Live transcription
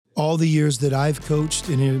all the years that I've coached,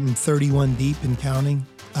 and I'm 31 deep and counting,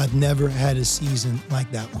 I've never had a season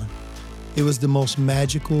like that one. It was the most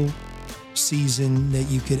magical season that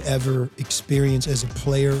you could ever experience as a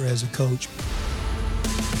player, as a coach.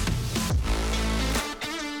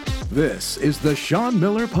 This is the Sean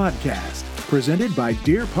Miller Podcast, presented by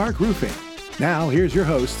Deer Park Roofing. Now, here's your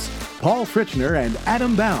hosts, Paul Fritchner and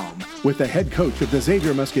Adam Baum, with the head coach of the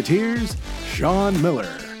Xavier Musketeers, Sean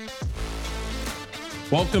Miller.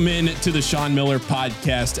 Welcome in to the Sean Miller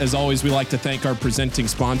Podcast. As always, we like to thank our presenting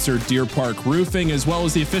sponsor, Deer Park Roofing, as well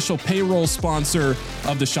as the official payroll sponsor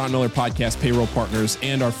of the Sean Miller Podcast, payroll partners,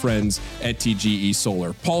 and our friends at TGE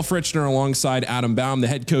Solar. Paul Fritchner alongside Adam Baum, the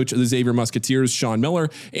head coach of the Xavier Musketeers, Sean Miller,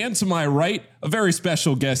 and to my right, a very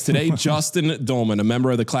special guest today, Justin Doellman, a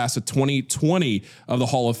member of the class of 2020 of the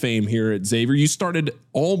Hall of Fame here at Xavier. You started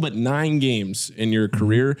all but 9 games in your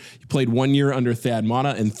career. You played 1 year under Thad Matta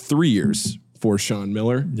and 3 years for Sean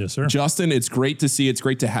Miller. Yes, sir. Justin, it's great to see. It's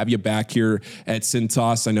great to have you back here at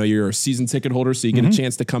Cintas. I know you're a season ticket holder, so you get a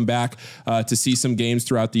chance to come back to see some games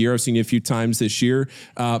throughout the year. I've seen you a few times this year.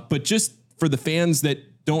 But just for the fans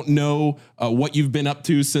that don't know what you've been up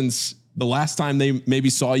to since the last time they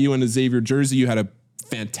maybe saw you in a Xavier jersey, you had a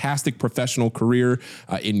fantastic professional career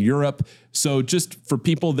in Europe. So just for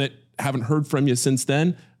people that haven't heard from you since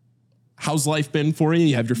then, how's life been for you?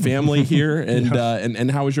 You have your family here,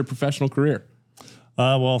 and how was your professional career?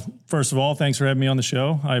 Well, first of all, thanks for having me on the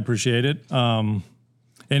show. I appreciate it. And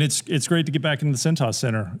it's great to get back into the Cintas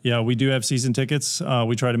Center. Yeah, we do have season tickets.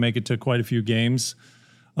 We try to make it to quite a few games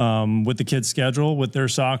with the kids' schedule, with their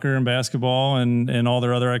soccer and basketball and all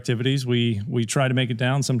their other activities. We try to make it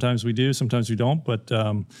down. Sometimes we do, sometimes we don't. But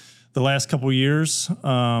the last couple of years,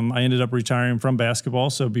 I ended up retiring from basketball.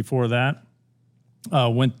 So before that,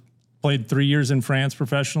 played 3 years in France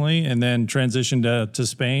professionally, and then transitioned to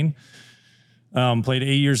Spain. Played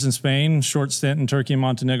 8 years in Spain, short stint in Turkey and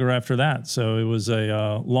Montenegro after that. So it was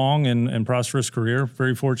a long and prosperous career.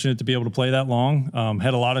 Very fortunate to be able to play that long.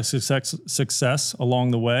 Had a lot of success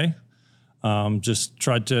along the way. Just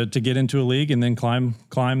tried to get into a league and then climb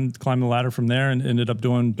the ladder from there, and ended up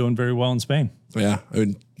doing very well in Spain. Yeah, I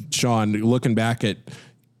mean, Sean, looking back at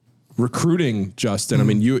recruiting Justin, I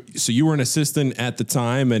mean, you were an assistant at the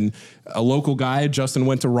time and a local guy. Justin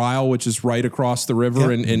went to Ryle, which is right across the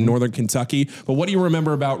river in northern Kentucky. But what do you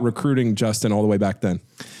remember about recruiting Justin all the way back then?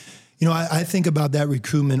 You know, I think about that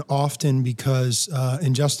recruitment often because,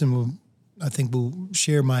 and Justin will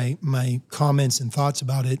share my comments and thoughts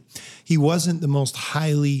about it. He wasn't the most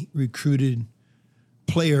highly recruited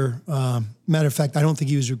player. Matter of fact, I don't think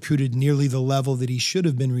he was recruited nearly the level that he should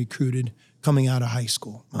have been recruited coming out of high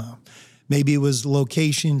school. Maybe it was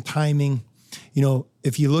location, timing. You know,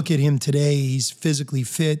 if you look at him today, he's physically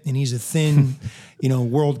fit and he's a thin,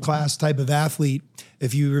 world-class type of athlete.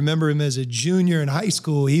 If you remember him as a junior in high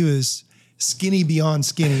school, he was skinny beyond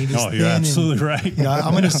skinny. He was you're absolutely right.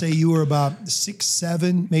 I'm going to say you were about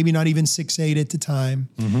 6'7", maybe not even 6'8" at the time.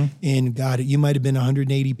 And you might have been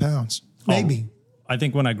 180 pounds, maybe. I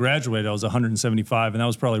think when I graduated, I was 175, and that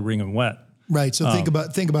was probably wringing wet. Right. So think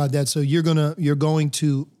about that. So you're going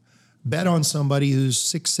to bet on somebody who's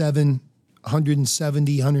 6'7",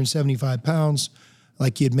 170, 175 pounds,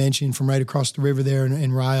 like you had mentioned, from right across the river there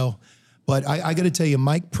in Ryle. But I got to tell you,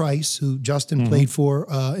 Mike Price, who Justin played for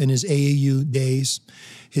in his AAU days,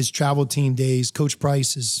 his travel team days. Coach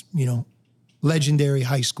Price is, legendary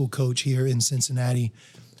high school coach here in Cincinnati.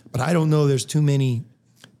 But I don't know there's too many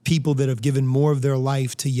people that have given more of their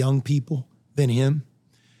life to young people than him.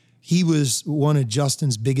 He was one of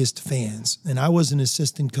Justin's biggest fans, and I was an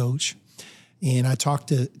assistant coach, and I talked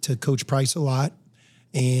to Coach Price a lot,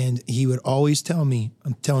 and he would always tell me,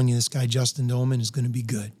 I'm telling you, this guy Justin Doellman is going to be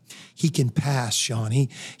good. He can pass, Sean.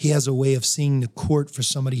 He has a way of seeing the court for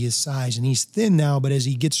somebody his size, and he's thin now, but as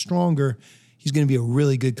he gets stronger, he's going to be a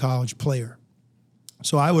really good college player.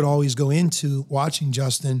 So I would always go into watching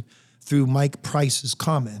Justin through Mike Price's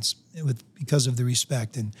comments because of the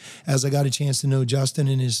respect. And as I got a chance to know Justin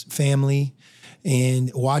and his family and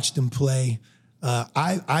watched him play,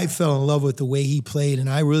 I fell in love with the way he played, and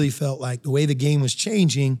I really felt like the way the game was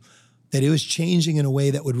changing, that it was changing in a way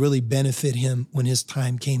that would really benefit him when his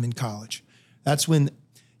time came in college. That's when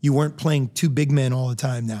you weren't playing two big men all the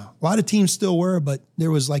time now. A lot of teams still were, but there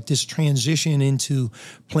was like this transition into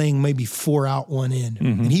playing maybe 4 out, 1 in.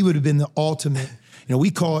 And he would have been the ultimate. We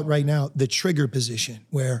call it right now the trigger position,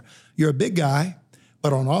 where you're a big guy,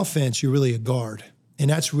 but on offense, you're really a guard. And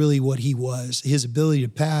that's really what he was. His ability to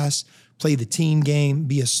pass, play the team game,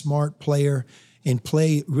 be a smart player, and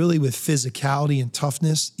play really with physicality and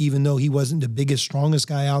toughness, even though he wasn't the biggest, strongest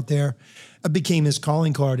guy out there. It became his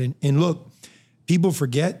calling card. And look, people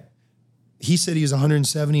forget he said he was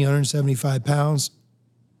 170, 175 pounds.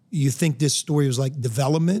 You think this story was like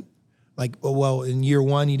development? Like, oh, well, in year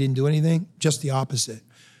one, he didn't do anything? Just the opposite.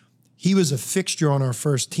 He was a fixture on our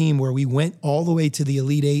first team where we went all the way to the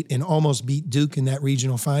Elite Eight and almost beat Duke in that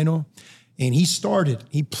regional final. And he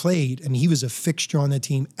played, and he was a fixture on that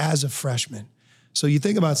team as a freshman. So you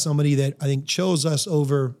think about somebody that I think chose us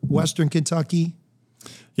over Western Kentucky.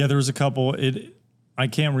 Yeah, there was a couple. I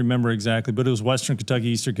can't remember exactly, but it was Western Kentucky,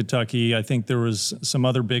 Eastern Kentucky. I think there was some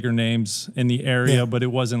other bigger names in the area, but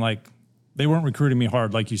it wasn't like they weren't recruiting me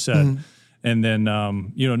hard, like you said. Mm-hmm. And then,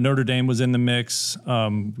 Notre Dame was in the mix,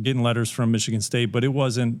 getting letters from Michigan State, but it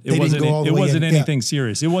wasn't anything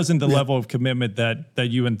serious. It wasn't the level of commitment that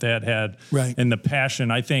you and Thad had, right, and the passion.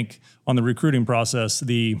 I think on the recruiting process,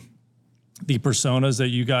 the personas that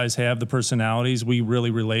you guys have, the personalities, we really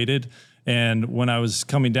related. And when I was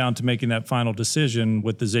coming down to making that final decision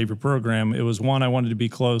with the Xavier program, it was one, I wanted to be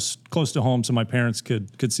close to home so my parents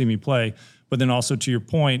could see me play. But then also, to your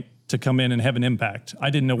point, to come in and have an impact.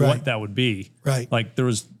 I didn't know what that would be. Right. Like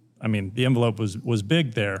the envelope was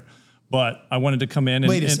big there, but I wanted to come in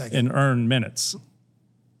and earn minutes.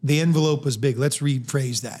 The envelope was big. Let's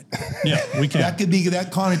rephrase that. Yeah, we can.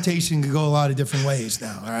 That connotation could go a lot of different ways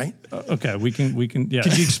now, all right? Okay, we can, yeah.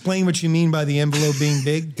 Could you explain what you mean by the envelope being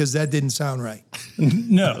big? Because that didn't sound right.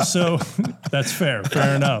 No, so that's fair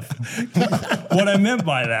enough. What I meant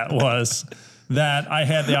by that was that I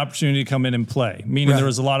had the opportunity to come in and play, meaning there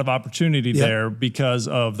was a lot of opportunity there because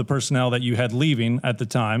of the personnel that you had leaving at the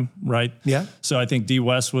time, right? Yeah. So I think D.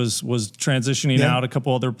 West was transitioning out, a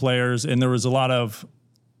couple other players, and there was a lot of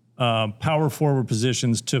power forward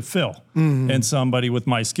positions to fill, and somebody with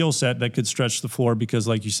my skill set that could stretch the floor because,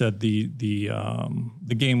 like you said, the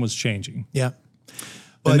game was changing. Yeah.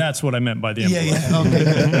 And that's what I meant by the envelope. Yeah.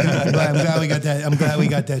 Okay. I'm glad we got that. I'm glad we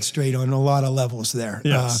got that straight on a lot of levels there.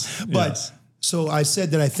 Yes. So I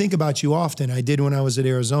said that I think about you often. I did when I was at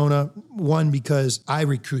Arizona. One, because I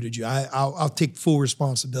recruited you. I'll take full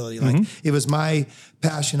responsibility. Like it was my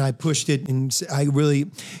passion. I pushed it, and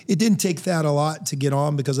it didn't take that a lot to get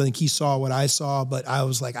on because I think he saw what I saw. But I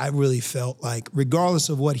was like, I really felt like, regardless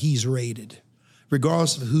of what he's rated,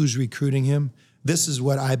 regardless of who's recruiting him, this is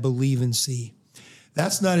what I believe and see.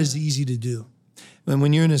 That's not as easy to do. And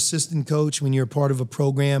when you're an assistant coach, when you're a part of a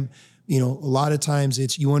program, a lot of times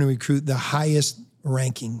you want to recruit the highest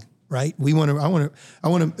ranking, right?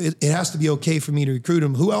 It has to be okay for me to recruit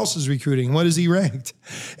him. Who else is recruiting? What is he ranked?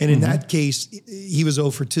 And in that case, he was 0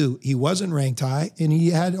 for 2. He wasn't ranked high, and he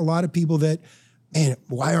had a lot of people that, man,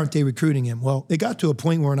 why aren't they recruiting him? Well, it got to a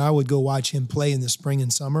point where when I would go watch him play in the spring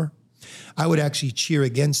and summer, I would actually cheer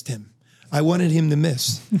against him. I wanted him to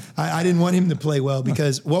miss. I didn't want him to play well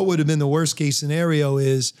because what would have been the worst case scenario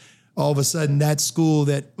is all of a sudden that school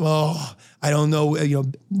that, I don't know,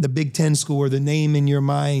 the Big Ten school or the name in your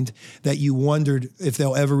mind that you wondered if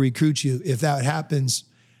they'll ever recruit you. If that happens,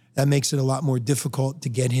 that makes it a lot more difficult to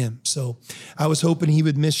get him. So I was hoping he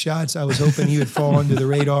would miss shots. I was hoping he would fall under the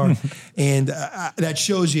radar. And that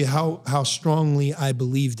shows you how strongly I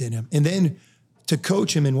believed in him. And then to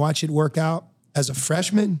coach him and watch it work out as a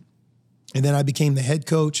freshman, and then I became the head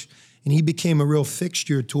coach, and he became a real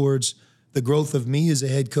fixture towards the growth of me as a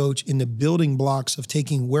head coach in the building blocks of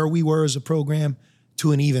taking where we were as a program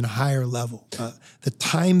to an even higher level. The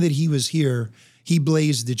time that he was here, he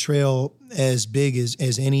blazed the trail as big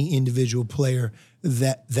as any individual player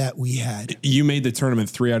that we had. You made the tournament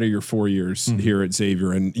 3 out of your 4 years here at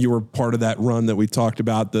Xavier, and you were part of that run that we talked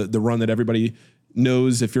about, the run that everybody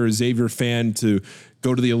knows if you're a Xavier fan, to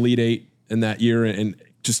go to the Elite Eight in that year and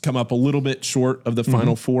just come up a little bit short of the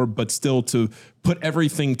Final Four, but still to put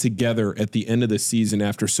everything together at the end of the season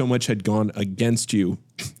after so much had gone against you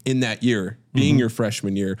in that year, being your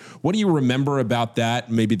freshman year. What do you remember about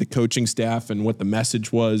that, maybe the coaching staff and what the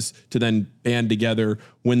message was to then band together,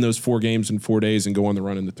 win those 4 games in 4 days and go on the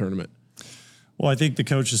run in the tournament? Well, I think the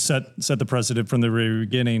coaches set the precedent from the very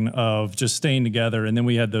beginning of just staying together. And then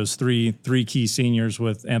we had those three key seniors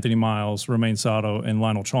with Anthony Miles, Romain Sato, and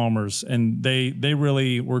Lionel Chalmers. And they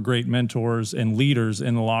really were great mentors and leaders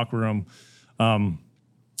in the locker room.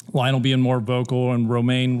 Lionel being more vocal and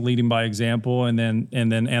Romain leading by example, and then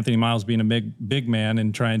Anthony Miles being a big man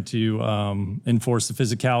and trying to enforce the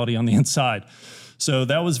physicality on the inside. So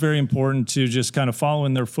that was very important to just kind of follow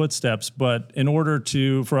in their footsteps. But in order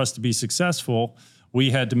for us to be successful,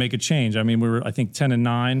 we had to make a change. I mean, we were, I think,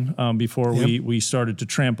 10-9 before we started to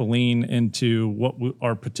trampoline into what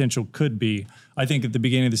our potential could be. I think at the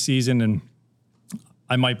beginning of the season, and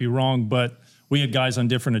I might be wrong, but we had guys on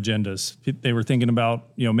different agendas. They were thinking about,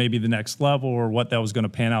 maybe the next level or what that was going to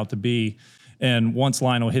pan out to be. And once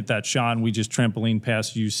Lionel hit that shot and we just trampoline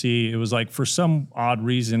past UC, it was like for some odd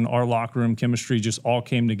reason, our locker room chemistry just all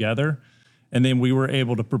came together. And then we were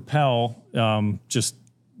able to propel, just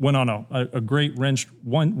went on a great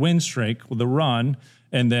win streak with a run,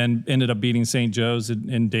 and then ended up beating St. Joe's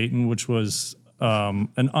in Dayton, which was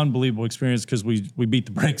an unbelievable experience because we beat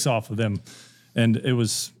the brakes off of them. And it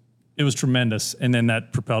was tremendous. And then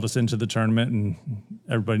that propelled us into the tournament, and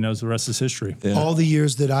everybody knows the rest is history. Yeah. All the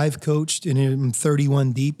years that I've coached, and I'm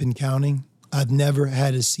 31 deep and counting, I've never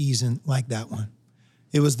had a season like that one.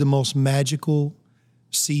 It was the most magical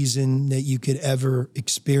season that you could ever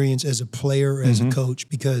experience as a player or as a coach,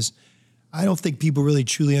 because I don't think people really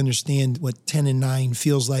truly understand what 10-9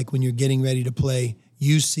 feels like when you're getting ready to play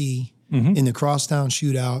UC in the crosstown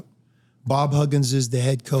shootout. Bob Huggins is the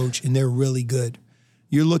head coach, and they're really good.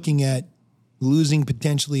 You're looking at losing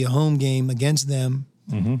potentially a home game against them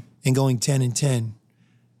and going 10-10.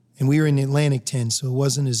 And we were in the Atlantic 10, so it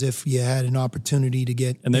wasn't as if you had an opportunity to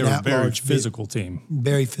get and they were a very physical team.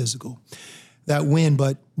 Very physical. That win,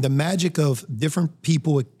 but the magic of different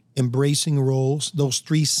people embracing roles, those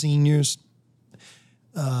three seniors,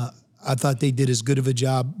 I thought they did as good of a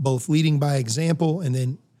job both leading by example and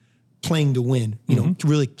then playing to win, you know,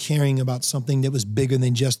 really caring about something that was bigger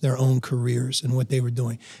than just their own careers and what they were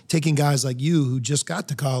doing. Taking guys like you who just got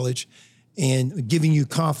to college and giving you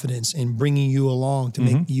confidence and bringing you along to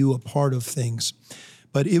make you a part of things.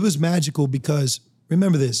 But it was magical because,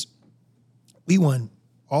 remember this, we won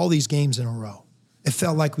all these games in a row. It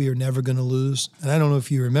felt like we were never going to lose. And I don't know if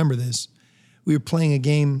you remember this. We were playing a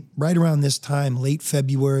game right around this time, late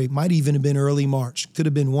February, might even have been early March. Could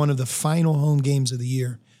have been one of the final home games of the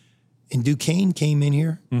year. And Duquesne came in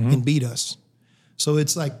here and beat us. So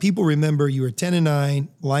it's like people remember you were 10-9,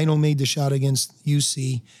 Lionel made the shot against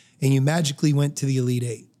UC, and you magically went to the Elite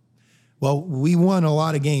Eight. Well, we won a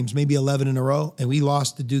lot of games, maybe 11 in a row, and we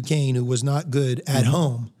lost to Duquesne, who was not good at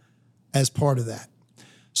home as part of that.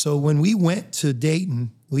 So when we went to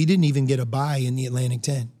Dayton, we didn't even get a bye in the Atlantic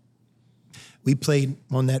 10. We played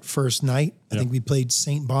on that first night. I think we played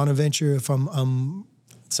St. Bonaventure, if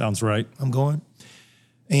sounds right. I'm going.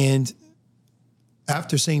 And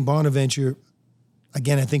after St. Bonaventure,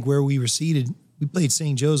 again, I think where we were seated, we played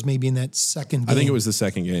St. Joe's maybe in that second game. I think it was the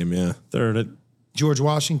second game, yeah. Third at George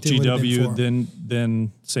Washington. GW,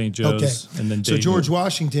 then St. Joe's, and then Dayton. So George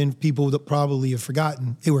Washington, people that probably have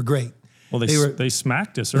forgotten, they were great. Well, they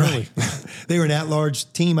smacked us early. Right. They were an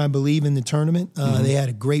at-large team, I believe, in the tournament. They had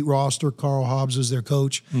a great roster. Carl Hobbs was their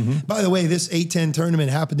coach. By the way, this 8-10 tournament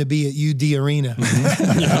happened to be at UD Arena.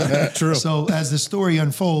 Yeah, true. So as the story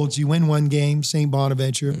unfolds, you win one game, St.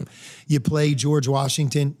 Bonaventure. You play George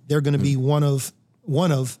Washington. They're going to be one of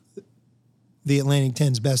the Atlantic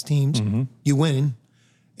 10's best teams. You win,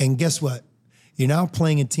 and guess what? You're now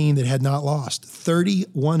playing a team that had not lost.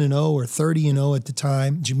 31-0 or 30-0 at the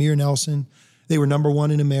time. Jameer Nelson, they were number one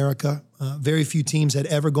in America. Very few teams had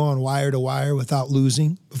ever gone wire to wire without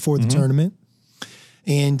losing before the tournament.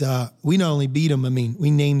 And we not only beat them, I mean, we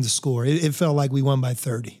named the score. It felt like we won by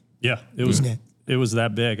 30. Yeah, it was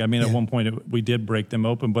that big. I mean, at one point we did break them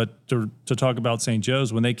open. But to talk about St.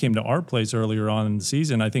 Joe's, when they came to our place earlier on in the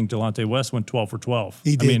season, I think Delonte West went 12 for 12.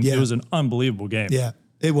 He did, it was an unbelievable game. Yeah.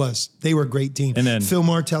 It was. They were a great team. And then Phil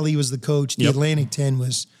Martelli was the coach. The Atlantic 10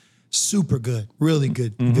 was super good, really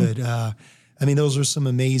good, good. I mean, those were some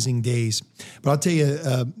amazing days. But I'll tell you,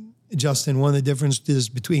 Justin, one of the differences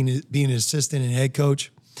between being an assistant and head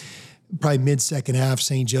coach, probably mid-second half,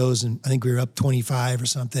 St. Joe's, and I think we were up 25 or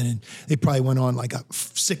something, and they probably went on like a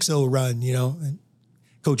 6-0 run, you know. And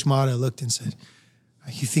Coach Mata looked and said,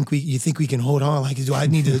 you think we can hold on? Like, do I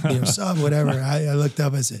need to sub, whatever? I looked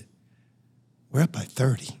up and said, we're up by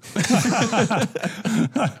 30.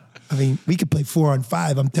 I mean, we could play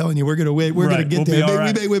 4-on-5. I'm telling you, we're going to win. We're going to get there.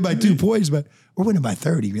 We may win by 2 points, but we're winning by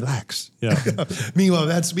 30. Relax. Yeah. Meanwhile,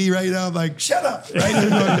 that's me right now. I'm like, shut up.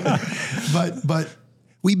 Right? but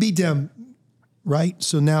we beat them, right?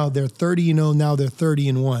 So now they're 30-0. Now they're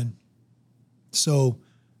 30-1. So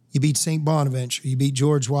you beat St. Bonaventure. You beat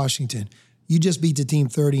George Washington. You just beat the team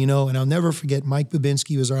 30-0. And I'll never forget, Mike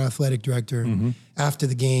Babinski was our athletic director after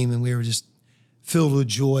the game, and we were just filled with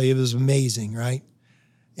joy. It was amazing, right?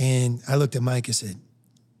 And I looked at Mike and said,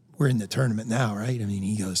 we're in the tournament now, right? I mean,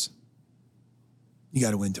 he goes, you got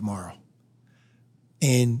to win tomorrow.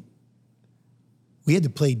 And we had to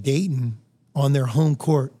play Dayton on their home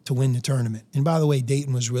court to win the tournament. And by the way,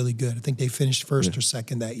 Dayton was really good. I think they finished first or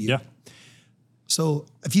second that year. Yeah. So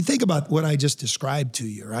if you think about what I just described to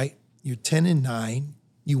you, right? You're 10-9,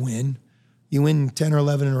 you win. You win 10 or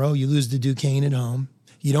 11 in a row, you lose to Duquesne at home.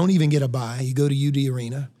 You don't even get a bye. You go to UD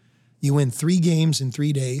Arena. You win 3 games in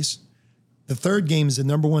 3 days. The third game is the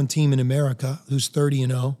number one team in America, who's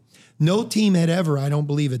 30-0. No team had ever, I don't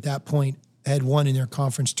believe at that point, had won in their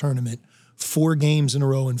conference tournament 4 games in a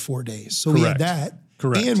row in 4 days. So we had that.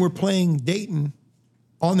 Correct. And we're playing Dayton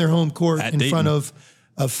on their home court in front of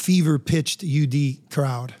a fever-pitched UD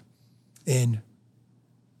crowd. And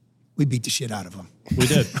we beat the shit out of them. We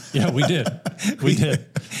did. Yeah, we did. We did.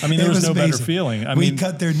 I mean, there was no better feeling. We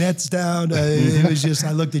cut their nets down. It was just,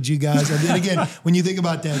 I looked at you guys. And again, when you think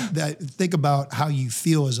about that, think about how you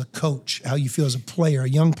feel as a coach, how you feel as a player, a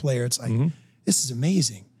young player. It's like, this is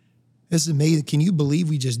amazing. This is amazing. Can you believe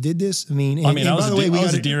we just did this? I mean, I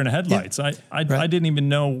was a deer in the headlights. Yeah. I didn't even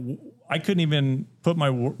know. I couldn't even put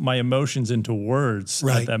my emotions into words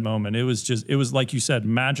at that moment. It was like you said,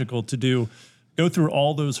 magical to go through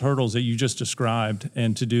all those hurdles that you just described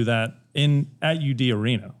and to do that at UD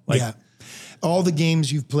Arena. All the games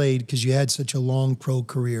you've played, because you had such a long pro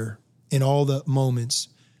career, in all the moments,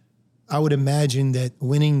 I would imagine that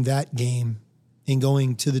winning that game and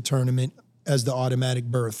going to the tournament as the automatic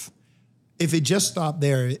berth, if it just stopped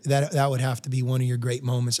there, that would have to be one of your great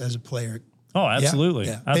moments as a player. Oh, absolutely.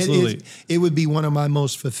 Yeah. Absolutely. It would be one of my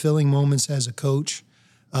most fulfilling moments as a coach.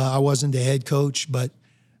 I wasn't the head coach, but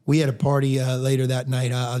we had a party later that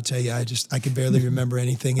night. I'll tell you, I could barely remember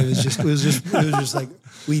anything. It was just like,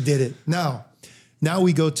 we did it. Now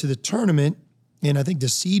we go to the tournament, and I think the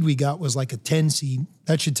seed we got was like a 10 seed.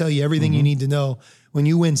 That should tell you everything you need to know. When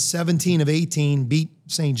you win 17 of 18, beat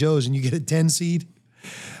St. Joe's, and you get a 10 seed,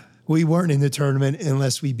 we weren't in the tournament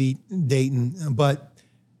unless we beat Dayton. But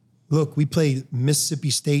look, we played Mississippi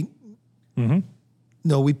State.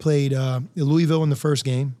 No, we played Louisville in the first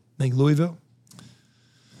game. I think Louisville.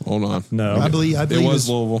 Hold on. No, I believe it was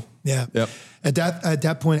Louisville. Yeah. Yep. At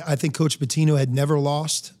that point, I think Coach Pitino had never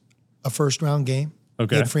lost a first round game.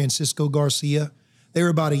 Okay. They had Francisco Garcia. They were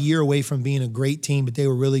about a year away from being a great team, but they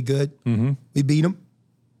were really good. We beat them,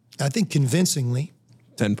 I think, convincingly.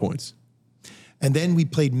 10 points. And then we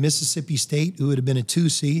played Mississippi State, who would have been a 2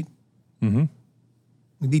 seed.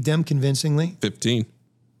 We beat them convincingly. 15.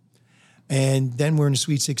 And then we're in the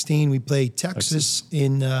Sweet 16. We played Texas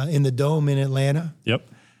in the Dome in Atlanta. Yep.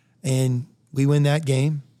 And we win that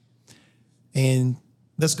game. And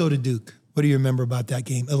let's go to Duke. What do you remember about that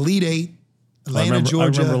game? Elite Eight, Atlanta,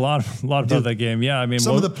 Georgia. I remember a lot about that game. Yeah, I mean,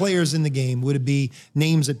 some of the players in the game would it be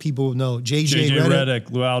names that people would know? JJ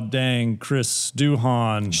Redick, Luau Deng, Chris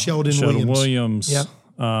Duhon, Sheldon Williams. Yep.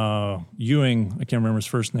 Ewing. I can't remember his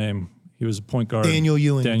first name. He was a point guard. Daniel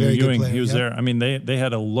Ewing. Very good player. He was there. I mean, they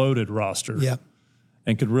had a loaded roster. Yeah.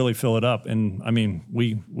 And could really fill it up. And I mean,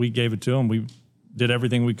 we gave it to them. We did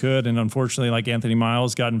everything we could. And unfortunately, like Anthony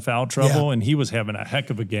Miles got in foul trouble, and he was having a heck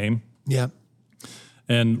of a game. Yeah.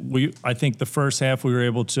 And I think the first half we were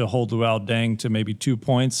able to hold Luau Deng to maybe 2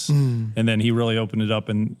 points, and then he really opened it up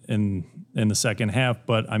in the second half.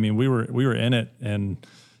 But I mean, we were in it, and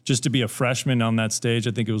just to be a freshman on that stage,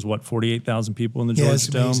 I think it was 48,000 people in the Georgia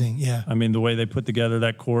Dome. Amazing. Yeah. I mean, the way they put together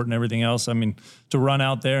that court and everything else. I mean, to run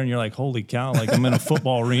out there and you're like, holy cow! Like I'm in a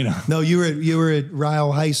football arena. No, you were at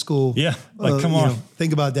Ryle High School. Yeah. Like, come on.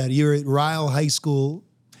 Think about that. You were at Ryle High School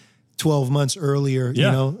 12 months earlier.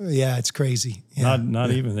 Yeah. It's crazy. Yeah. Not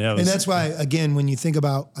even. Yeah. And that's why, again, when you think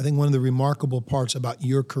about, I think one of the remarkable parts about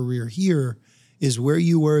your career here is where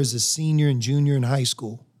you were as a senior and junior in high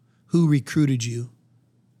school, who recruited you,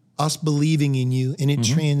 us believing in you, and it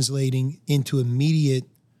translating into immediate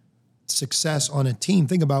success on a team.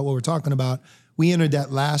 Think about what we're talking about. We entered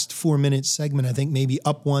that last 4-minute segment, I think maybe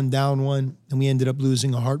up 1, down 1, and we ended up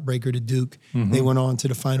losing a heartbreaker to Duke. They went on to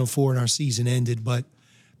the Final Four and our season ended. But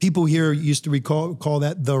people here used to call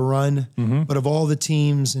that the run. But of all the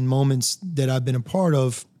teams and moments that I've been a part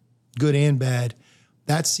of, good and bad,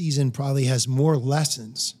 that season probably has more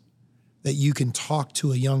lessons that you can talk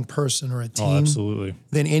to a young person or a team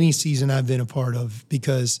than any season I've been a part of,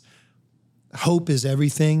 because hope is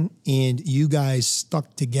everything, and you guys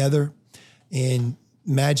stuck together and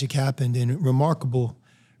magic happened, and remarkable.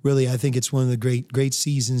 Really, I think it's one of the great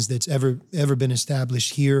seasons that's ever been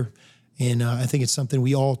established here. And I think it's something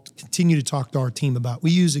we all continue to talk to our team about.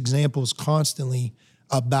 We use examples constantly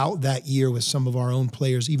about that year with some of our own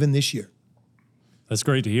players, even this year. That's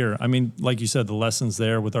great to hear. I mean, like you said, the lessons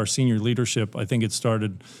there with our senior leadership, I think it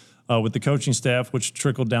started with the coaching staff, which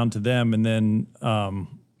trickled down to them. And then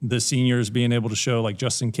the seniors being able to show, like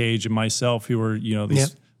Justin Cage and myself, who were,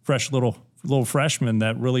 these fresh little freshmen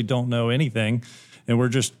that really don't know anything. And we're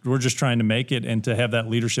just trying to make it, and to have that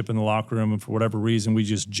leadership in the locker room. And for whatever reason, we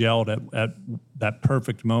just gelled at that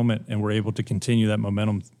perfect moment, and we're able to continue that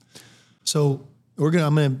momentum. So we're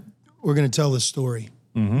gonna tell this story.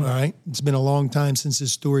 All right, it's been a long time since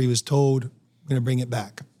this story was told. I'm gonna bring it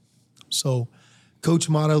back. So Coach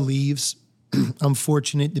Mata leaves. I'm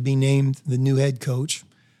fortunate to be named the new head coach.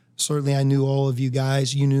 Certainly I knew all of you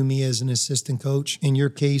guys. You knew me as an assistant coach. In your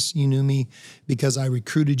case, you knew me because I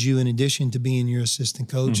recruited you in addition to being your assistant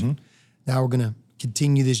coach. Mm-hmm. Now we're going to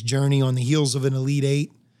continue this journey on the heels of an Elite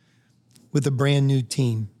Eight with a brand new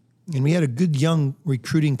team. And we had a good young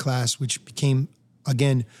recruiting class, which became,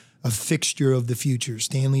 again, a fixture of the future.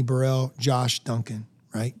 Stanley Burrell, Josh Duncan,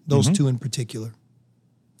 right? Those two in particular.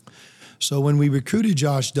 So when we recruited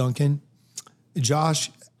Josh Duncan,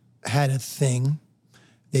 Josh had a thing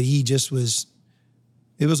that he just was,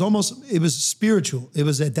 it was spiritual. It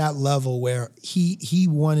was at that level where he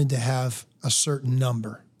wanted to have a certain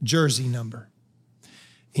number, jersey number.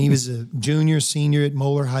 And he was a junior, senior at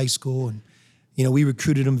Moeller High School. And, we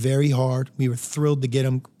recruited him very hard. We were thrilled to get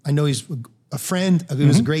him. I know he's a friend. He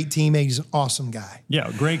was a great teammate. He's an awesome guy. Yeah,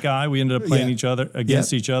 great guy. We ended up playing each other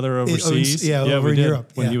overseas. Over in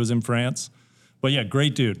Europe. When he was in France. But yeah,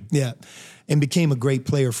 great dude. Yeah, and became a great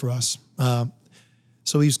player for us.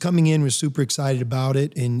 So he was coming in. We're super excited about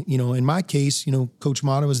it. And, in my case, Coach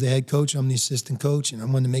Mata was the head coach. I'm the assistant coach. And I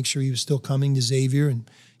wanted to make sure he was still coming to Xavier. And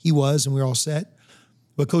he was, and we were all set.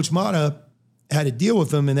 But Coach Mata had a deal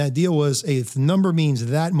with him, and that deal was, hey, if the number means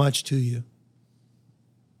that much to you,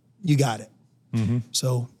 you got it. Mm-hmm.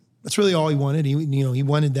 So that's really all he wanted. He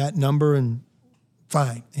wanted that number, and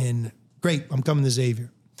fine. And great, I'm coming to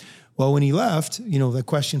Xavier. Well, when he left, the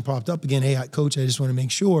question popped up again, hey, Coach, I just want to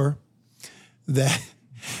make sure that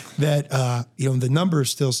the number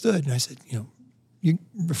still stood. And I said, you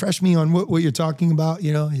refresh me on what you're talking about,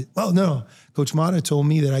 Well, no, Coach Mata told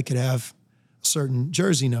me that I could have a certain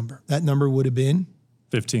jersey number. That number would have been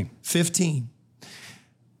 15.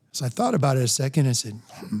 So I thought about it a second. I said,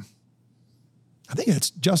 I think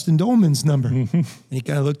that's Justin Doellman's number. And he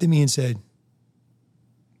kind of looked at me and said,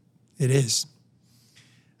 it is.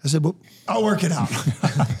 I said, well, I'll work it out.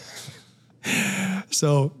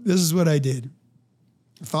 So this is what I did.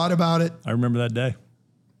 Thought about it. I remember that day.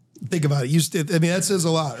 Think about it. That says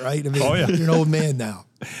a lot, right? Oh, yeah. You're an old man now.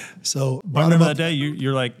 So I remember that day.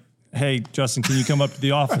 You're like, hey, Justin, can you come up to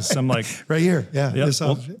the office? I'm like, right here. Yeah.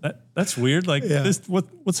 Yep, that's weird. Like,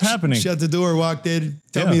 what's happening? Shut the door, walked in.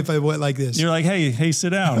 Tell me if I went like this. You're like, hey,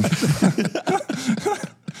 sit down.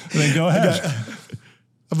 Then go ahead.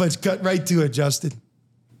 Let's cut right to it, Justin.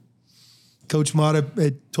 Coach Mata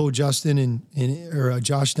had told Justin or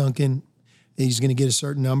Josh Duncan that he's going to get a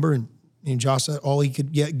certain number, and Josh said all he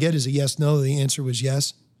could get is a yes, no. The answer was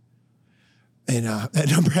yes. And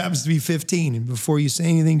that number happens to be 15. And before you say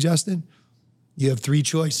anything, Justin, you have 3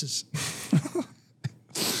 choices.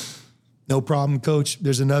 No problem, Coach.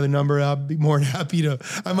 There's another number. I'll be more than happy to.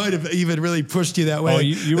 I might have even really pushed you that way. Oh,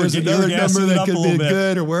 you There's were another number that could be bit.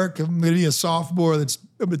 good or work. I'm going to be a sophomore. I'm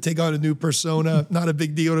going to take on a new persona. Not a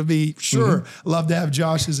big deal to me. Sure, love to have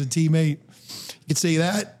Josh as a teammate. You could say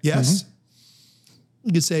that, yes.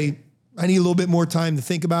 You could say, I need a little bit more time to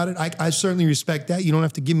think about it. I certainly respect that. You don't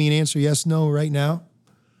have to give me an answer, yes, no, right now.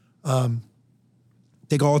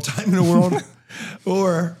 Take all the time in the world.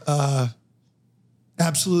 Or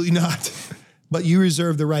absolutely not. But you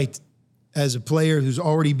reserve the right as a player who's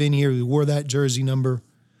already been here, who wore that jersey number,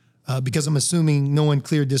 because I'm assuming no one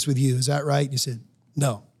cleared this with you. Is that right? You said,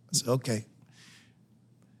 no. I said, okay.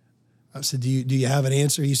 I said, do you have an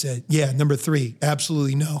answer? He said, yeah, number 3,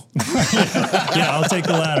 absolutely no. Yeah, I'll take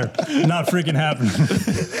the latter. Not freaking happening.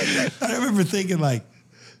 I remember thinking like,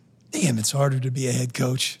 damn, it's harder to be a head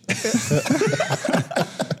coach.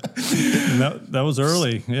 That was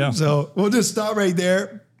early, yeah. So we'll just stop right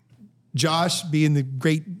there. Josh, being the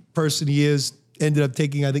great person he is, ended up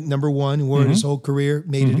taking, I think, number 1, wore it his whole career,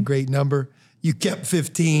 made it a great number. You kept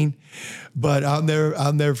 15, but I'll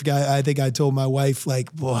never forget. I think I told my wife,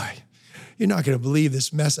 like, boy, you're not going to believe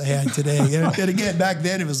this mess I had today. And again, back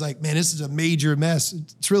then it was like, man, this is a major mess.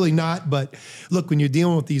 It's really not. But look, when you're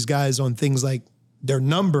dealing with these guys on things like their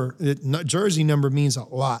number, jersey number means a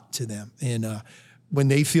lot to them. And when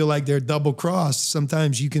they feel like they're double crossed,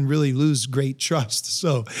 sometimes you can really lose great trust.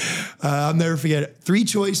 So I'll never forget it. 3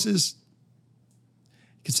 choices.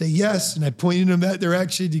 You could say yes, and I pointed in that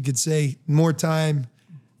direction. You could say more time.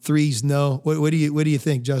 3's no. What do you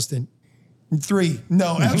think, Justin? 3,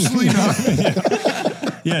 no, absolutely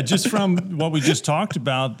not. Yeah, just from what we just talked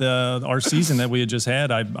about, our season that we had just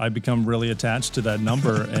had, I become really attached to that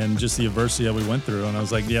number and just the adversity that we went through. And I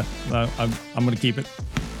was like, yeah, I'm going to keep it.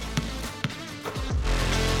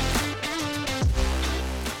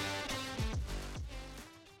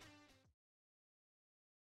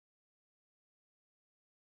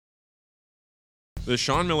 The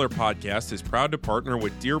Sean Miller Podcast is proud to partner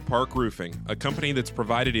with Deer Park Roofing, a company that's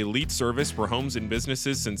provided elite service for homes and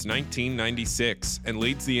businesses since 1996 and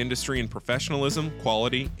leads the industry in professionalism,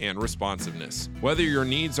 quality, and responsiveness. Whether your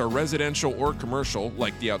needs are residential or commercial,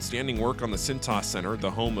 like the outstanding work on the Cintas Center,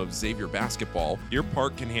 the home of Xavier basketball, Deer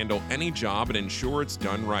Park can handle any job and ensure it's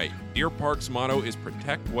done right. Deer Park's motto is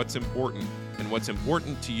protect what's important, and what's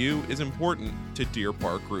important to you is important to Deer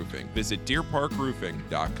Park Roofing. Visit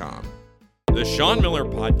deerparkroofing.com. The Sean Miller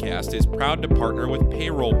Podcast is proud to partner with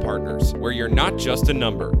Payroll Partners, where you're not just a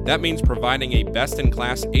number. That means providing a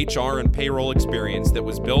best-in-class HR and payroll experience that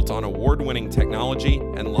was built on award-winning technology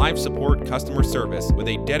and live support customer service with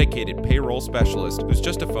a dedicated payroll specialist who's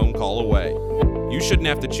just a phone call away. You shouldn't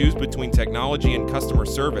have to choose between technology and customer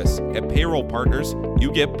service. At Payroll Partners,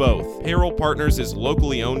 you get both. Payroll Partners is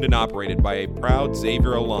locally owned and operated by a proud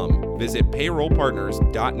Xavier alum. Visit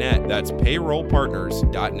payrollpartners.net. That's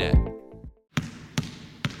payrollpartners.net.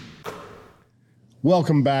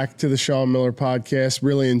 Welcome back to the Sean Miller Podcast.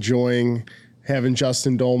 Really enjoying having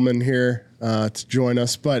Justin Doellman here to join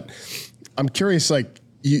us. But I'm curious, like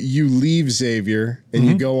you leave Xavier and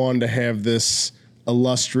you go on to have this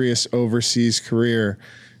illustrious overseas career.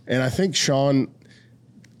 And I think, Sean,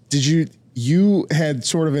 you had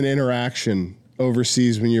sort of an interaction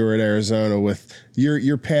overseas when you were at Arizona with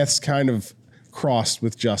your paths kind of crossed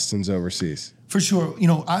with Justin's overseas. For sure. You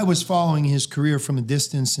know, I was following his career from a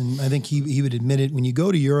distance, and I think he would admit it. When you go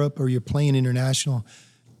to Europe or you're playing international,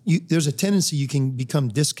 there's a tendency you can become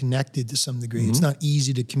disconnected to some degree. It's not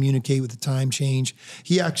easy to communicate with the time change.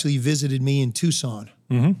 He actually visited me in Tucson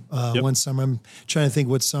one summer. I'm trying to think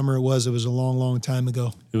what summer it was. It was a long, long time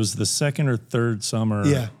ago. It was the second or third summer.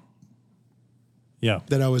 Yeah.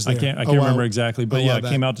 That I was there. I can't remember exactly, but I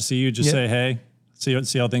came out to see you, say hey,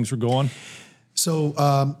 see how things were going. So,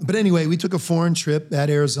 but anyway, we took a foreign trip at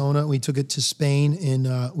Arizona. We took it to Spain,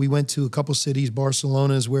 and we went to a couple cities.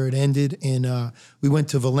 Barcelona is where it ended, and we went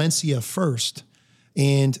to Valencia first.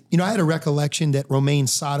 And, you know, I had a recollection that Romain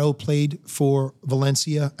Sato played for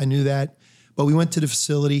Valencia. I knew that. But we went to the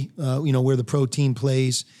facility, where the pro team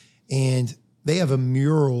plays, and they have a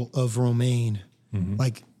mural of Romain.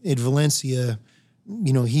 Like at Valencia,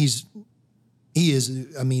 you know, he is,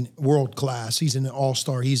 world class. He's an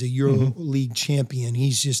all-star. He's a Euro League champion.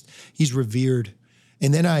 He's revered.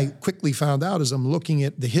 And then I quickly found out as I'm looking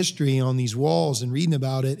at the history on these walls and reading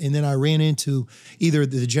about it, and then I ran into either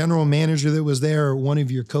the general manager that was there or one of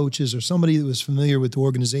your coaches or somebody that was familiar with the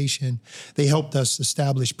organization. They helped us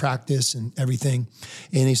establish practice and everything.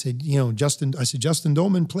 And he said, Justin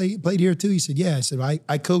Doellman played here too? He said, yeah. I said,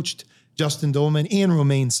 I coached Justin Doellman and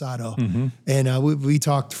Romain Sato. And we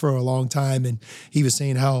talked for a long time, and he was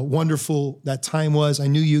saying how wonderful that time was. I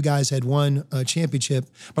knew you guys had won a championship,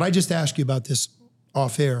 but I just asked you about this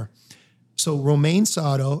off air. So Romain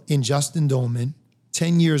Sato and Justin Doellman,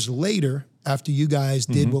 10 years later, after you guys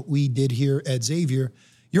did what we did here at Xavier,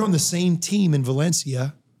 you're on the same team in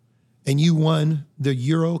Valencia, and you won the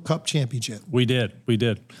Euro Cup championship. We did.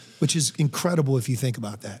 Which is incredible if you think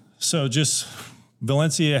about that. So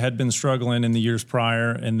Valencia had been struggling in the years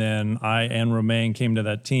prior, and then I and Romain came to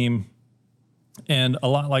that team. And a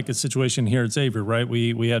lot like a situation here at Xavier, right?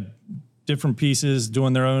 We had different pieces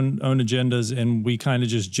doing their own agendas, and we kind of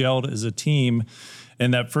just gelled as a team.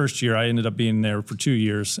 And that first year, I ended up being there for 2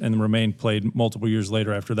 years, and Romain played multiple years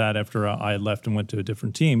later after that, after I had left and went to a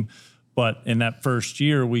different team. But in that first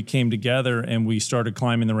year, we came together and we started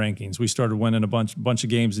climbing the rankings. We started winning a bunch of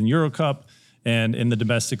games in Euro Cup and in the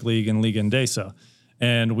domestic league and Liga Endesa.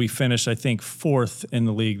 And we finished, I think, 4th in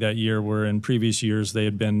the league that year, where in previous years they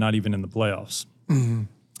had been not even in the playoffs. And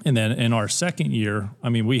then in our second year,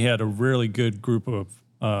 we had a really good group of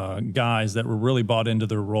guys that were really bought into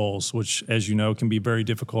their roles, which, as you know, can be very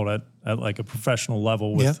difficult at like a professional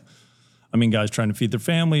level with, guys trying to feed their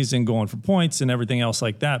families and going for points and everything else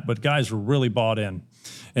like that. But guys were really bought in.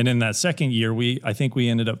 And in that second year, I think we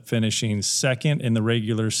ended up finishing second in the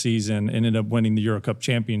regular season, ended up winning the Euro Cup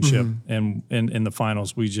championship. And in the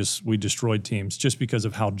finals, we destroyed teams just because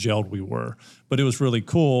of how gelled we were. But it was really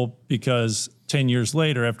cool because 10 years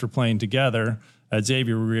later, after playing together at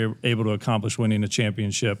Xavier, we were able to accomplish winning a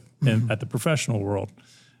championship at the professional world.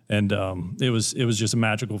 And it was just a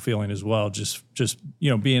magical feeling as well. Just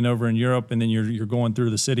being over in Europe, and then you're going through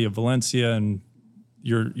the city of Valencia, and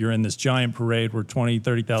you're in this giant parade where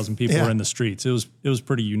 30,000 people are in the streets. It was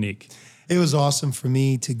pretty unique. It was awesome for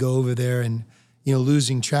me to go over there and,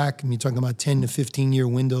 losing track. You're talking about 10 to 15 year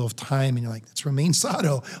window of time, and you're like, that's Romain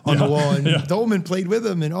Sato on the wall, and Doellman played with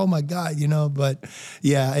him, and oh my God, but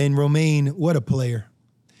and Romain, what a player.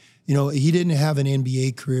 He didn't have an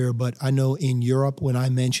NBA career, but I know in Europe, when I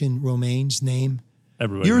mention Romain's name,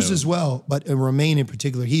 everybody Yours knew. as well, but Romain in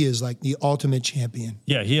particular, he is like the ultimate champion.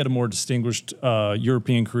 Yeah, he had a more distinguished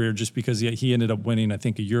European career just because he ended up winning, I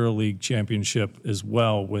think, a EuroLeague championship as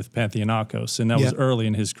well with Panathinaikos, and that was early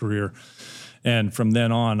in his career. And from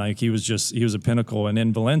then on, like he was a pinnacle. And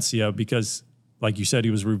in Valencia, because like you said,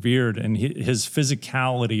 he was revered, and his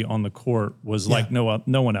physicality on the court was like no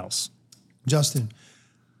one else. Justin,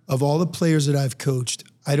 of all the players that I've coached,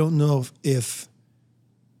 I don't know if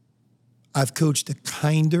I've coached a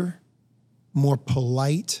kinder, more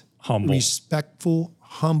polite, humble, respectful,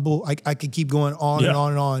 humble. I could keep going on and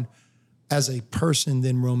on and on as a person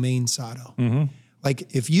than Romain Sato. Mm-hmm.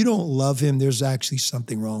 Like, if you don't love him, there's actually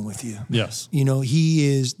something wrong with you. Yes. You know, he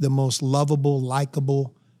is the most lovable,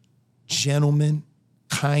 likable, gentleman,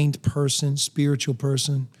 kind person, spiritual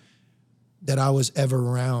person that I was ever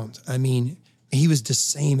around. I mean, he was the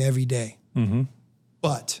same every day. Mm-hmm.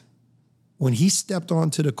 But when he stepped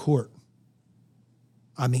onto the court,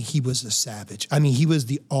 I mean, he was a savage. I mean, he was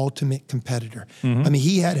the ultimate competitor. Mm-hmm. I mean,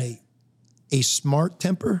 he had a smart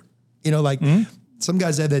temper, you know, like some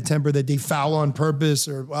guys had that temper that they foul on purpose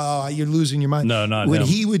or, oh, you're losing your mind. No, not when him.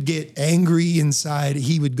 he would get angry inside,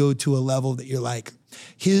 he would go to a level that you're like,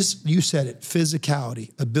 you said it,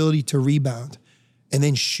 physicality, ability to rebound, and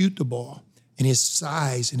then shoot the ball, and his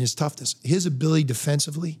size and his toughness, his ability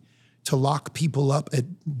defensively to lock people up at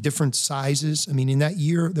different sizes. I mean, in that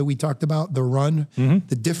year that we talked about, the run,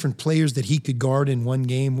 the different players that he could guard in one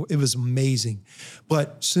game, it was amazing.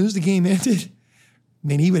 But as soon as the game ended, I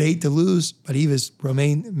mean, he would hate to lose, but he was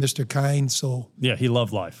Romain, Mr. Kind. So Yeah, he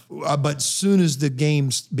loved life. but as soon as the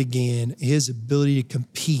games began, his ability to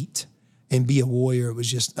compete and be a warrior was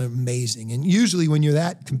just amazing. And usually when you're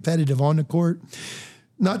that competitive on the court,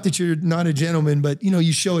 not that you're not a gentleman, but, you know,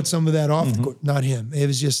 you show it some of that off the court. Not him. It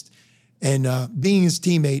was just, and being his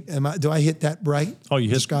teammate, do I hit that right? Oh, you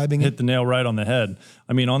describing hit the nail right on the head.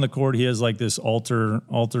 I mean, on the court, he has like this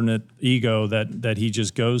alternate ego that he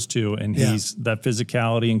just goes to, and he's that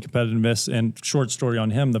physicality and competitiveness. And short story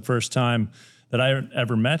on him, the first time that I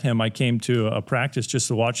ever met him, I came to a practice just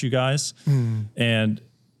to watch you guys, and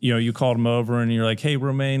you know, you called him over and you're like, "Hey,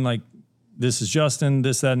 Romain, like this is Justin,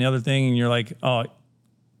 this, that, and the other thing," and you're like, "Oh,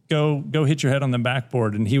 go hit your head on the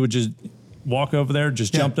backboard," and he would just walk over there,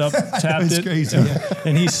 just jumped up, tapped it. Crazy,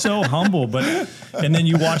 and he's so humble, and then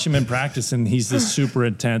you watch him in practice and he's this super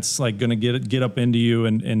intense, like going to get up into you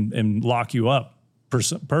and lock you up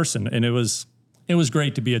person. And it was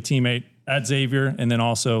great to be a teammate at Xavier and then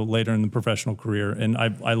also later in the professional career. And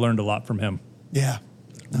I learned a lot from him. Yeah.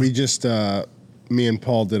 We just, me and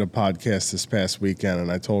Paul did a podcast this past weekend,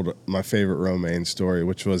 and I told my favorite Romain story,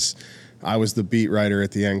 which was I was the beat writer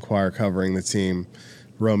at the Enquirer covering the team.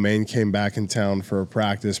 Romain came back in town for a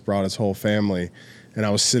practice, brought his whole family, and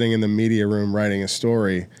I was sitting in the media room writing a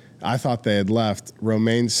story. I thought they had left.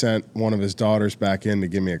 Romain sent one of his daughters back in to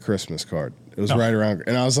give me a Christmas card. It was right around,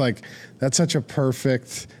 and I was like, that's such a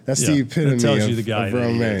perfect, that's the epitome tells of, you the guy of that he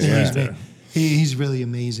Romain. is. Yeah. He's really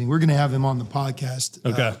amazing. We're going to have him on the podcast.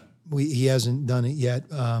 Okay. He hasn't done it yet,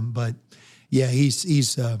 but yeah,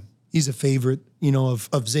 he's a favorite, you know,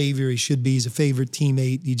 of Xavier. He should be. He's a favorite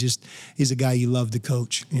teammate. He's a guy you love to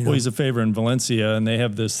coach. You know? Well, he's a favorite in Valencia, and they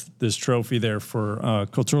have this trophy there for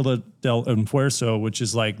Cultura del Esfuerzo, which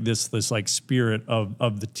is like this like spirit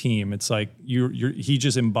of the team. It's like he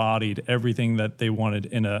just embodied everything that they wanted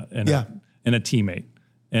in a teammate,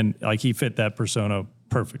 and like he fit that persona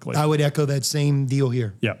perfectly. I would echo that same deal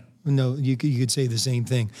here. Yeah. No, you could say the same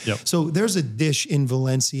thing. Yep. So there's a dish in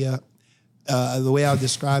Valencia. The way I would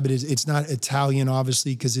describe it is it's not Italian,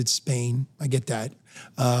 obviously, because it's Spain. I get that.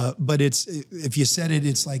 But if you said it,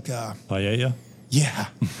 it's like Paella? Yeah.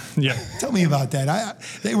 Yeah. Tell me about that.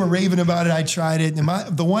 They were raving about it. I tried it. And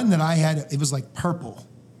the one that I had, it was like purple.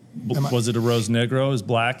 Was it arroz negro? It was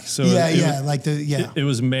black. So it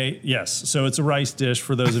was made. Yes. So it's a rice dish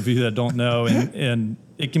for those of you that don't know, and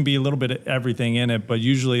it can be a little bit of everything in it, but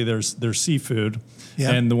usually there's seafood.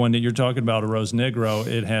 Yeah. And the one that you're talking about, arroz negro,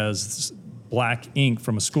 it has black ink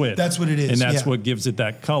from a squid. That's what it is. And that's what gives it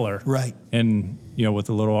that color. Right. And you know, with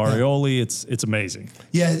a little aioli, it's amazing.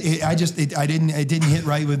 Yeah, it didn't hit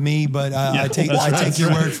right with me, but I take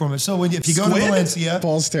your word from it. So if you go to Valencia,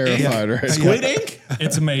 Paul's terrified, right? Squid ink?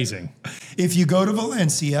 It's amazing. If you go to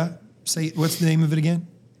Valencia, say what's the name of it again?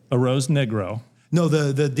 Arroz negro. No,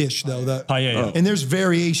 the dish though. Paella. And there's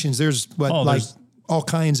variations. There's all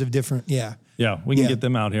kinds of different. Yeah. Yeah, we can get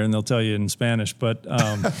them out here and they'll tell you in Spanish, but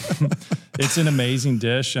it's an amazing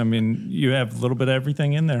dish. I mean, you have a little bit of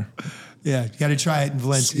everything in there. Yeah, you got to try it in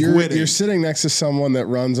Valencia. You're sitting next to someone that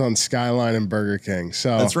runs on Skyline and Burger King.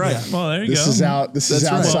 So That's right. Yeah. Well, there you this go. is That's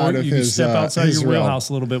right. outside of you his step outside his your realm. wheelhouse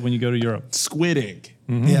a little bit when you go to Europe. Squidding.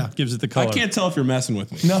 Yeah. Gives it the I color. can't tell if you're messing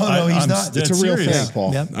with me. No, he's I'm not. dead It's a real serious. thing,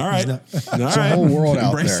 Paul. Yep, All he's right. not. All right. a whole world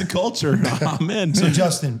out Embrace there. the culture. Amen. So,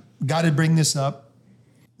 Justin, got to bring this up.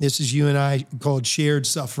 This is you and I called shared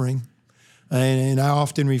suffering. And I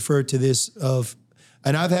often refer to this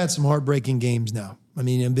and I've had some heartbreaking games now. I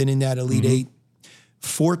mean, I've been in that Elite Eight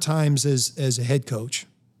 4 times as a head coach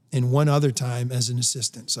and 1 other time as an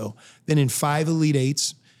assistant. So been in 5 Elite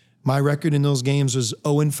Eights. My record in those games was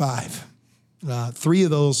 0-5. 3 of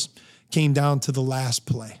those came down to the last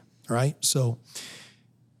play, all right? So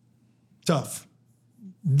tough.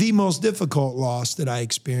 The most difficult loss that I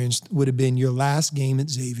experienced would have been your last game at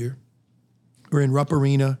Xavier. We're in Rupp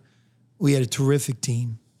Arena. We had a terrific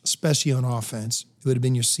team, especially on offense. It would have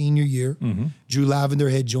been your senior year. Drew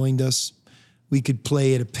Lavender had joined us. We could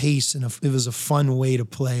play at a pace, and it was a fun way to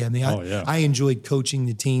play. I mean, I enjoyed coaching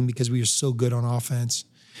the team because we were so good on offense.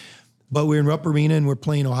 But we're in Rupp Arena, and we're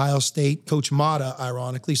playing Ohio State. Coach Mata,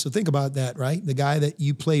 ironically. So think about that, right? The guy that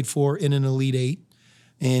you played for in an Elite Eight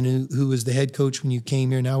and who was the head coach when you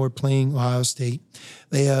came here. Now we're playing Ohio State.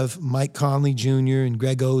 They have Mike Conley Jr. and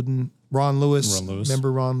Greg Oden, Ron Lewis.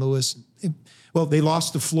 Remember Ron Lewis? Well, they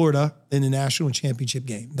lost to Florida in the national championship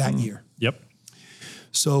game that year. Yep.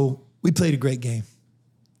 So we played a great game.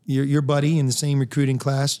 Your buddy in the same recruiting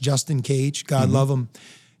class, Justin Cage, God love him.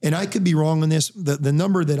 And I could be wrong on this. The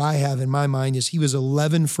number that I have in my mind is he was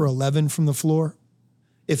 11 for 11 from the floor.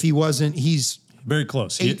 If he wasn't, he's very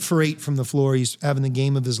close. 8 for 8 from the floor. He's having the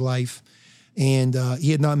game of his life. And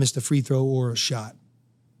he had not missed a free throw or a shot.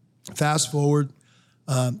 Fast forward,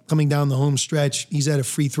 coming down the home stretch, he's at a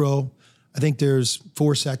free throw. I think there's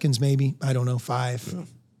 4 seconds, maybe. I don't know, 5. Yeah.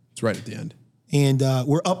 It's right at the end. And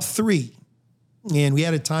we're up 3. And we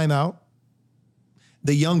had a timeout.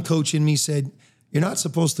 The young coach in me said, you're not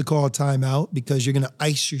supposed to call a timeout because you're going to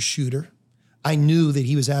ice your shooter. I knew that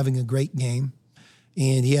he was having a great game.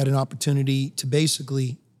 And he had an opportunity to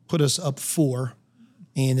basically put us up 4.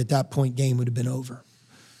 And at that point, game would have been over.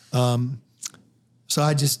 So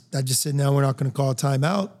I just said, no, we're not going to call a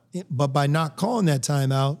timeout. But by not calling that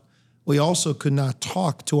timeout, we also could not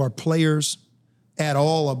talk to our players at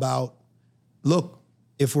all about, look,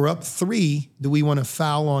 if we're up 3, do we want to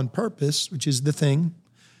foul on purpose, which is the thing.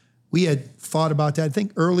 We had thought about that. I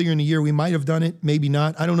think earlier in the year we might have done it, maybe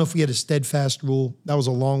not. I don't know if we had a steadfast rule. That was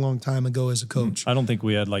a long, long time ago as a coach. I don't think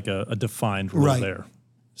we had like a defined rule there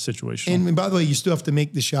situation. And by the way, you still have to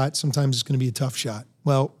make the shot. Sometimes it's going to be a tough shot.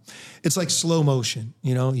 Well, it's like slow motion.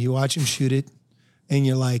 You know, you watch him shoot it and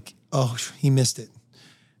you're like, oh, he missed it.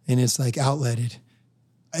 And it's like outletted.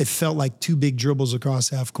 It felt like 2 big dribbles across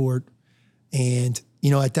half court. And, you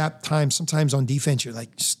know, at that time, sometimes on defense, you're like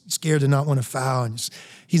scared to not want to foul. And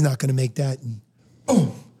he's not going to make that. And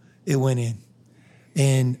boom, it went in.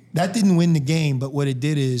 And that didn't win the game. But what it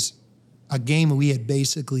did is a game we had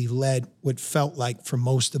basically led what felt like for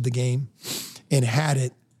most of the game and had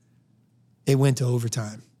it. It went to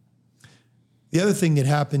overtime. The other thing that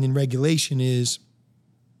happened in regulation is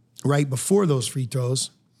right before those free throws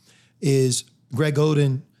is Greg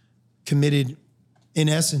Oden committed, in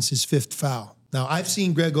essence, his 5th foul. Now, I've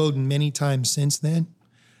seen Greg Oden many times since then,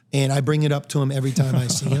 and I bring it up to him every time I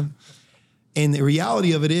see him. And the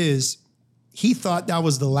reality of it is he thought that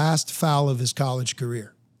was the last foul of his college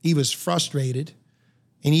career. He was frustrated,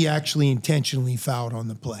 and he actually intentionally fouled on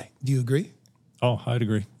the play. Do you agree? Oh, I'd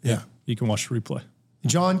agree. Yeah. You can watch the replay.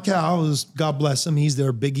 John Cal, who's, God bless him, he's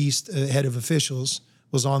their Big East head of officials,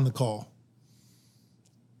 was on the call.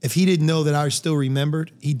 If he didn't know that I still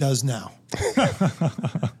remembered, he does now.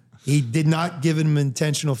 He did not give him an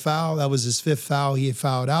intentional foul. That was his 5th foul. He had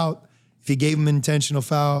fouled out. If he gave him an intentional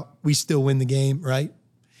foul, we still win the game, right?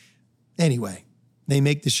 Anyway, they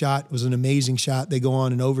make the shot. It was an amazing shot. They go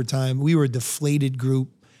on in overtime. We were a deflated group.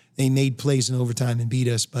 They made plays in overtime and beat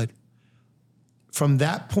us. But from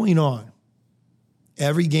that point on,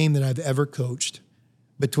 every game that I've ever coached,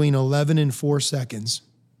 between 11 and 4 seconds,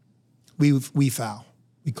 we foul.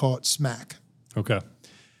 We call it smack. Okay.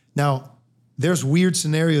 Now, there's weird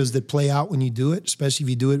scenarios that play out when you do it, especially if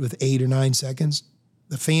you do it with 8 or 9 seconds.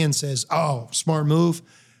 The fan says, oh, smart move.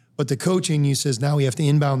 But the coach in you says, now we have to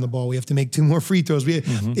inbound the ball. We have to make 2 more free throws.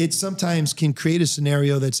 It sometimes can create a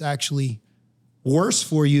scenario that's actually worse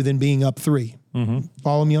for you than being up 3.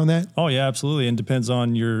 Follow me on that? Oh, yeah, absolutely. And depends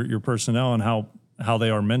on your personnel and how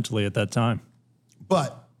they are mentally at that time.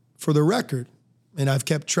 But for the record, and I've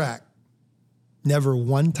kept track, never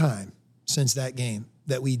one time since that game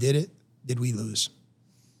that we did it, did we lose.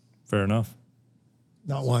 Fair enough.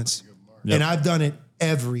 Not once. And I've done it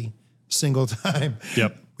every single time.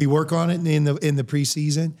 Yep. We work on it in the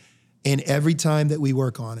preseason, and every time that we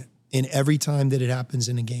work on it, and every time that it happens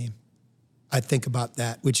in a game, I think about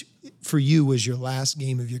that, which for you was your last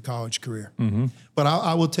game of your college career. Mm-hmm. But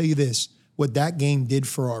I will tell you this, what that game did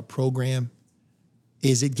for our program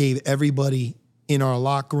is it gave everybody in our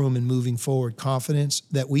locker room and moving forward confidence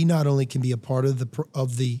that we not only can be a part of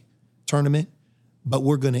the tournament, but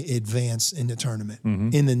we're going to advance in the tournament. Mm-hmm.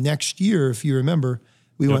 In the next year, if you remember,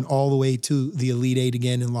 we went all the way to the Elite Eight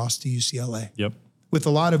again and lost to UCLA. Yep. With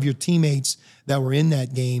a lot of your teammates that were in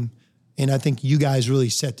that game, and I think you guys really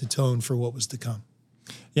set the tone for what was to come.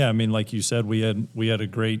 Yeah, I mean, like you said, we had a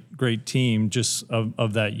great team just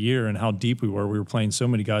of that year and how deep we were. We were playing so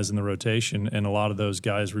many guys in the rotation, and a lot of those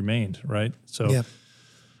guys remained, right? So,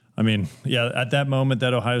 I mean, at that moment,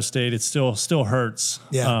 that Ohio State, it still hurts.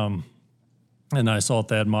 Yeah. And I saw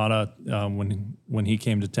Thad Matta when he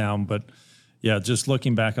came to town, but yeah, just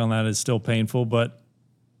looking back on that, it's still painful. But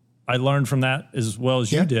I learned from that as well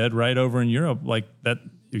as you did, right over in Europe, like that.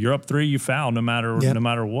 If you're up 3, you foul no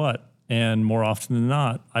matter what. And more often than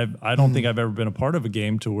not, I don't think I've ever been a part of a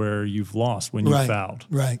game to where you've lost when you fouled.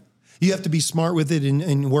 Right. You have to be smart with it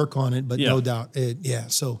and work on it, but no doubt.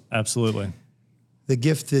 So absolutely. The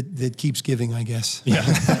gift that keeps giving, I guess. Yeah.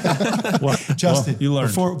 Well, Justin, you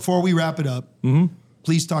learned. Before we wrap it up,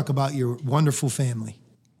 please talk about your wonderful family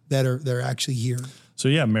that are actually here. So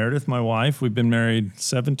Meredith, my wife, we've been married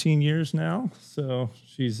 17 years now. So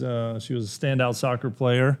she was a standout soccer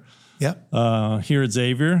player. Here at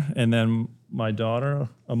Xavier, and then my daughter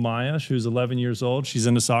Amaya, who's 11 years old, she's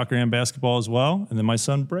into soccer and basketball as well. And then my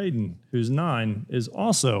son Braden, who's 9, is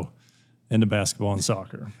also into basketball and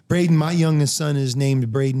soccer. Braden, my youngest son, is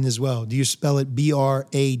named Braden as well. Do you spell it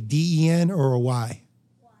Braden or a Y?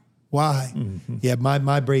 Y. Mm-hmm. Yeah,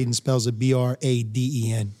 my Braden spells it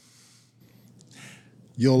Braden.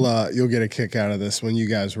 You'll get a kick out of this. When you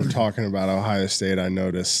guys were talking about Ohio State, I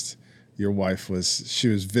noticed your wife was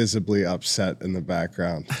visibly upset in the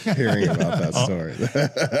background hearing about that story.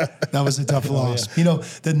 That was a tough loss. Yeah. You know,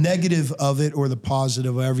 the negative of it, or the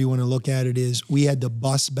positive, however you want to look at it, is we had to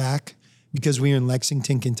bus back because we were in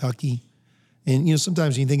Lexington, Kentucky. And, you know,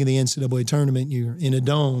 sometimes when you think of the NCAA tournament, you're in a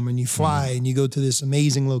dome and you fly and you go to this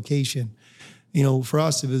amazing location. You know, for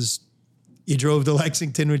us, it was, you drove to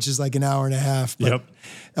Lexington, which is like an hour and a half. But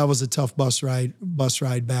that was a tough bus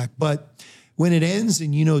ride back. But when it ends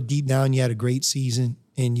and you know deep down you had a great season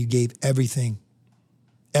and you gave everything,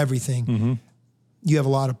 you have a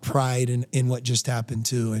lot of pride in what just happened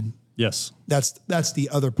too. And yes, that's the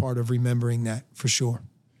other part of remembering that for sure.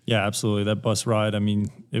 Yeah, absolutely. That bus ride, I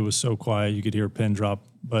mean, it was so quiet. You could hear a pin drop.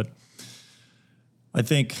 But I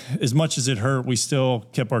think as much as it hurt, we still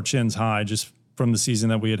kept our chins high just from the season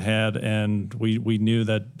that we had. And we knew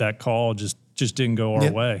that call just didn't go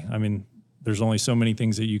our way. I mean, there's only so many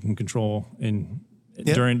things that you can control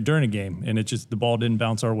during a game. And the ball didn't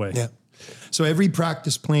bounce our way. Yeah. So every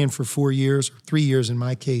practice plan for 4 years, or 3 years in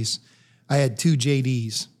my case, I had 2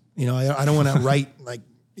 JDs. You know, I don't want to write like,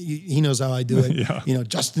 he knows how I do it. You know,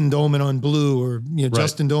 Justin Doellman on blue, or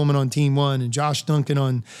Justin Doellman on team 1 and Josh Duncan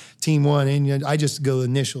on team 1, and I just go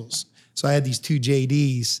initials. So I had these 2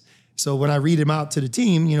 JDs. So when I read them out to the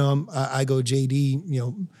team, I go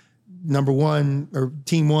JD, number 1 or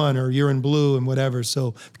team 1, or you're in blue and whatever.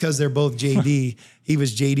 So because they're both JD, he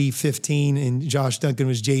was JD 15 and Josh Duncan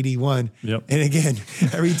was JD 1. Yep. And again,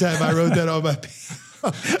 every time I wrote that on my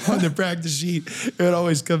on the practice sheet, it would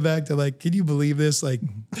always come back to like, can you believe this? Like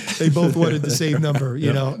they both wanted the same number,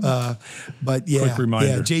 you know? But quick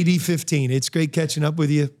reminder. JD 15. It's great catching up with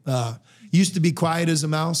you. Used to be quiet as a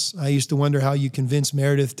mouse. I used to wonder how you convinced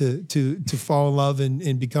Meredith to fall in love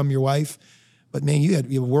and become your wife. But man, you have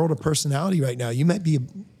a world of personality right now. You might be a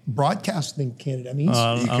broadcasting candidate. I mean,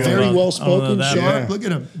 very well spoken, sharp. Yeah. Look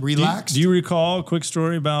at him, relaxed. Do you recall a quick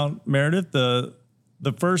story about Meredith?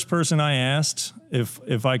 The first person I asked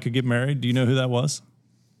if I could get married, do you know who that was?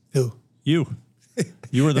 Who? You.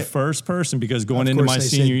 You were the first person, because going into my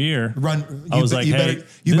senior year, I was like, "Hey,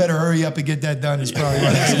 you better hurry up and get that done." It's probably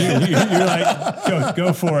right. You're like,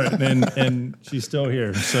 go for it, and she's still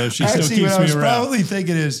here, so she still keeps me around. What I was probably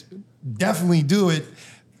thinking is, definitely do it.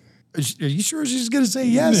 Are you sure she's going to say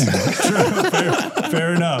yes?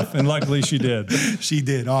 Fair enough. And luckily she did. She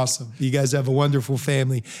did. Awesome. You guys have a wonderful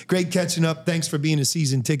family. Great catching up. Thanks for being a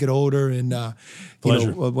season ticket holder. And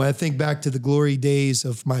pleasure. When I think back to the glory days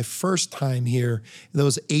of my first time here, that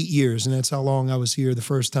was 8 years, and that's how long I was here the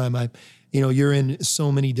first time. You're in so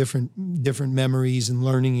many different memories and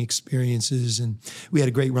learning experiences, and we had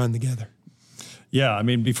a great run together. Yeah, I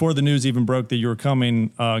mean, before the news even broke that you were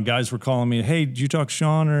coming, guys were calling me, hey, did you talk to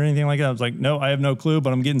Sean or anything like that? I was like, no, I have no clue,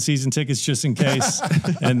 but I'm getting season tickets just in case.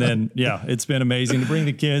 And then, yeah, it's been amazing to bring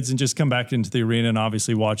the kids and just come back into the arena and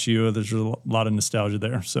obviously watch you. There's a lot of nostalgia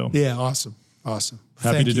there. So Yeah, awesome.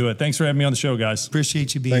 Happy to do it. Thanks for having me on the show, guys.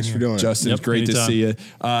 Appreciate you being Thanks here. for doing it. Justin, it's great anytime. to see you.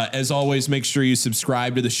 As always, make sure you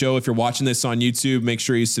subscribe to the show. If you're watching this on YouTube, make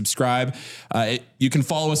sure you subscribe. You can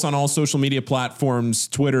follow us on all social media platforms,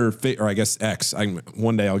 Twitter, or I guess X.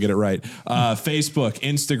 One day I'll get it right. Facebook,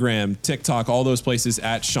 Instagram, TikTok, all those places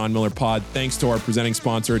at Sean Miller Pod. Thanks to our presenting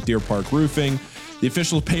sponsor, Deer Park Roofing, the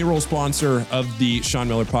official payroll sponsor of the Sean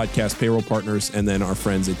Miller Podcast, payroll partners, and then our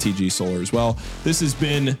friends at TG Solar as well. This has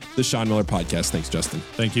been the Sean Miller Podcast. Thanks, Justin.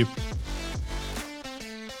 Thank you.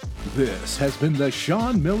 This has been the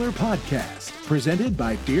Sean Miller Podcast, presented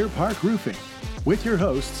by Deer Park Roofing, with your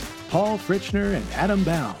hosts, Paul Fritchner and Adam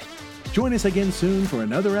Baum. Join us again soon for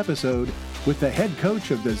another episode with the head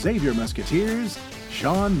coach of the Xavier Musketeers,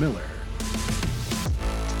 Sean Miller.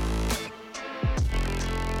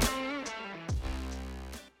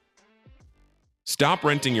 Stop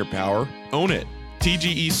renting your power, own it.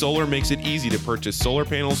 TGE Solar makes it easy to purchase solar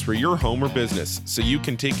panels for your home or business so you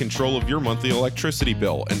can take control of your monthly electricity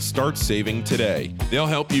bill and start saving today. They'll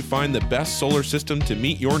help you find the best solar system to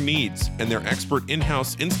meet your needs, and their expert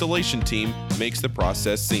in-house installation team makes the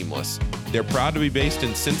process seamless. They're proud to be based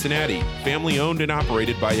in Cincinnati, family owned and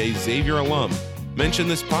operated by a Xavier alum. Mention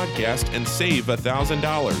this podcast and save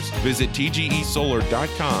 $1,000. Visit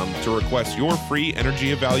TGEsolar.com to request your free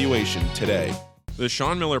energy evaluation today. The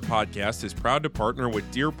Sean Miller Podcast is proud to partner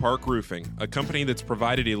with Deer Park Roofing, a company that's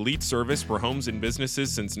provided elite service for homes and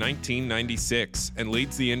businesses since 1996 and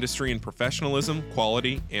leads the industry in professionalism,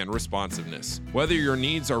 quality, and responsiveness. Whether your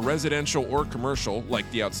needs are residential or commercial, like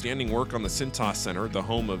the outstanding work on the Cintas Center, the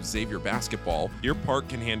home of Xavier basketball, Deer Park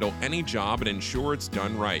can handle any job and ensure it's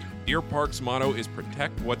done right. Deer Park's motto is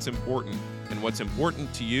protect what's important, and what's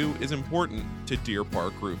important to you is important to Deer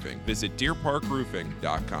Park Roofing. Visit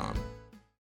deerparkroofing.com.